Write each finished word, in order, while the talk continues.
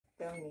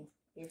Tell me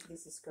if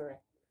this is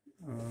correct.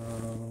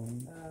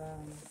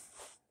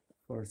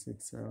 4675752. What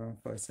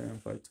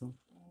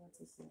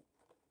is it?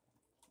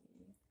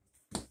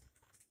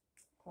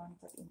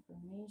 Contact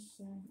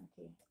information.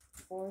 Okay.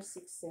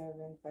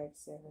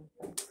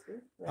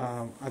 4675752.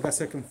 Right? I got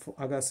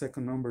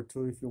second number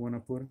too if you wanna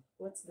put it.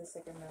 What's the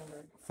second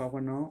number?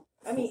 510.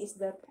 I mean, is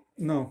that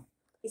No.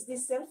 is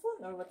this cell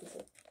phone or what is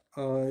it?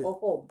 Uh, Or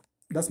home?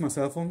 that's my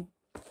cell phone.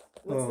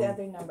 What's the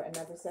other number?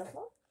 Another cell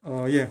phone?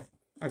 Yeah,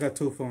 I got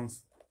two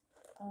phones.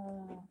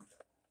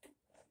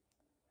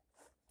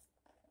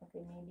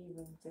 Okay, maybe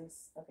we'll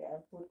just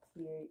I'll put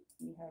here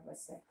you have a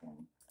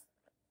second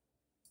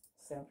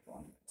cell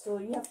phone. So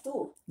you have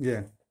two.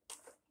 Yeah,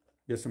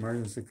 just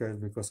emergency case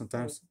because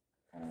sometimes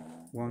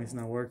one is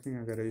not working.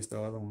 I gotta use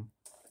the other one.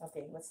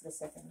 Okay, what's the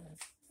second one?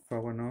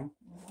 510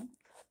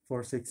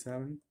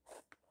 467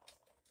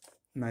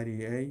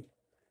 98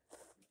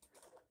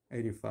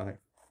 85.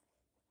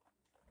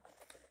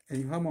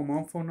 And you have my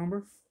mom phone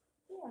number?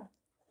 Yeah.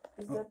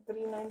 Is that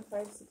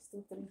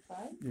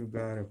 3956235? You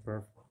got it,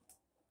 perfect.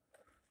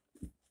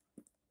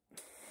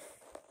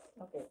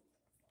 Okay.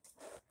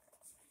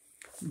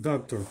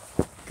 Doctor,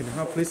 can you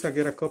help please? I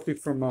get a copy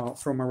from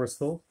my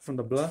result from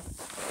the blood,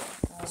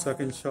 so I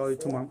can show it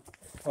to my.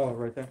 Oh,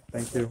 right there.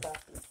 Thank you.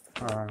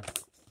 All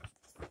right.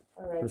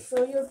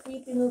 So you're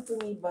pretty new to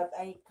me, but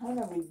I kind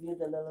of reviewed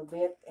a little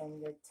bit, and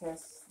your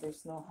test,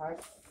 there's no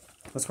heart.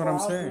 That's what I'm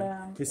saying.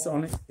 It's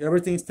only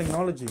everything is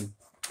technology.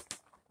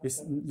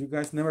 It's you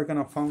guys never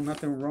gonna find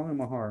nothing wrong in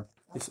my heart.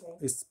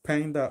 It's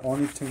pain that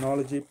only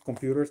technology,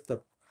 computers,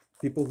 the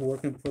people who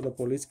working for the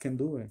police can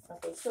do it.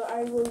 Okay, so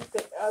I will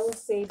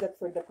say that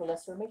for the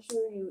cholesterol, make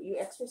sure you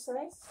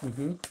exercise.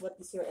 What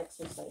is your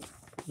exercise?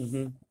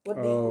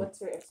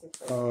 What's your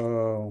exercise?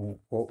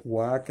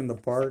 Walk in the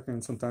park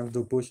and sometimes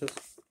do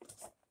push-ups.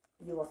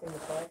 You walk in the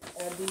park.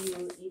 Do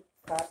you eat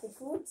fatty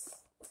foods?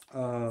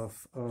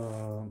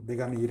 They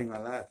got me eating a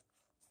lot.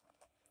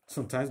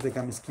 Sometimes they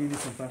got me skinny,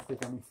 sometimes they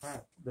got me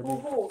fat.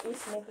 Who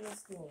is making you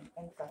skinny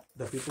and fat?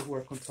 The people who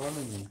are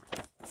controlling me.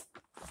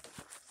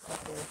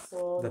 Okay,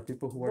 so the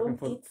people who working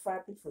don't eat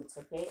fatty foods,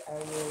 okay? I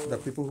will. The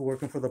people who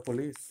working for the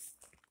police.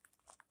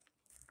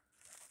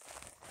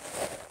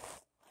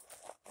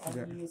 I'll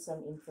give you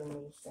some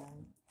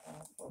information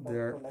about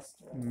Their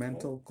cholesterol.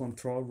 mental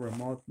control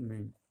remote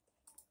me.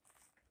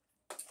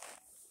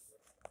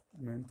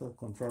 Mental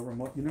control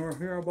remote. You never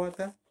hear about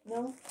that?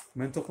 No.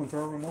 Mental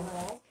control remote?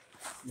 No.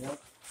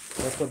 Yep.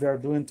 That's what they are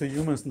doing to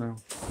humans now.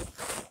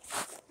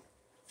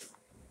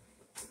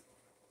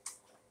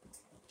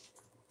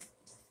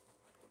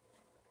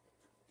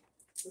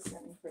 This is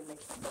some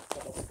information about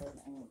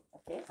cholesterol.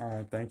 Okay. All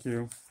right. Thank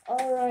you.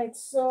 All right.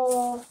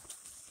 So,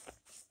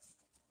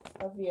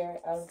 Javier,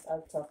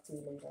 I'll talk to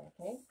you later.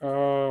 Okay.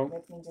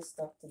 Let me just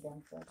talk to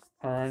them first.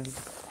 All right.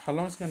 How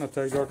long is it gonna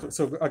take, Doctor?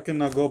 So I can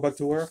go back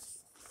to work?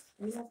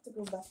 We have to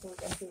go back to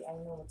work until I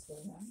know what's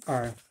going on. All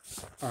right.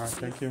 All right.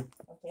 Thank you.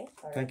 Okay.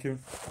 All right. Thank you.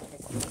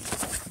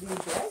 Do you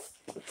drive?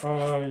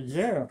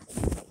 Yeah.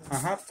 I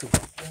have to.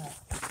 Yeah.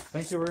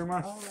 Thank you very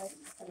much. All right.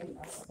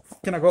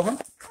 Can I go home?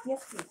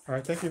 Yes, please. All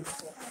right. Thank you.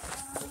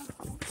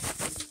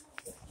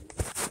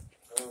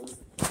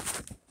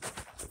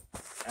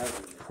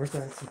 Where's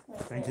the exit?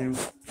 Thank you.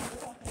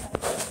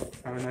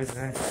 Have a nice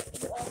day.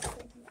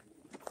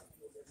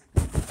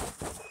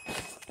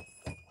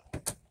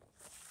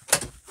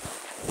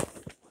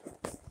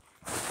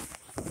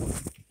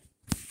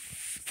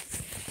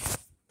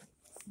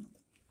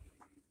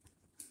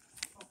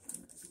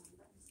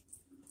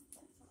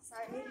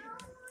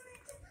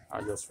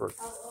 I just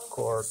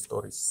record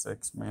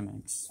 36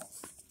 minutes.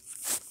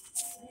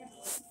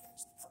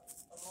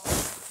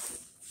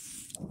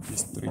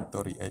 It's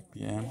 3:38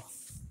 p.m.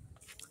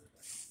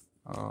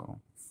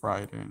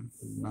 Friday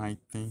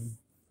 19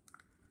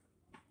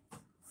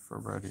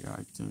 February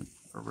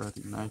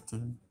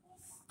 19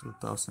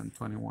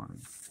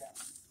 2021.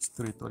 It's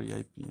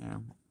 3:38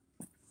 p.m.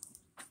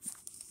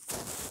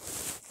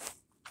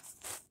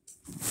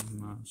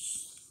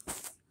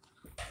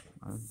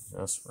 I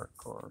just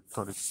record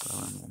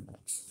 37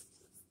 minutes.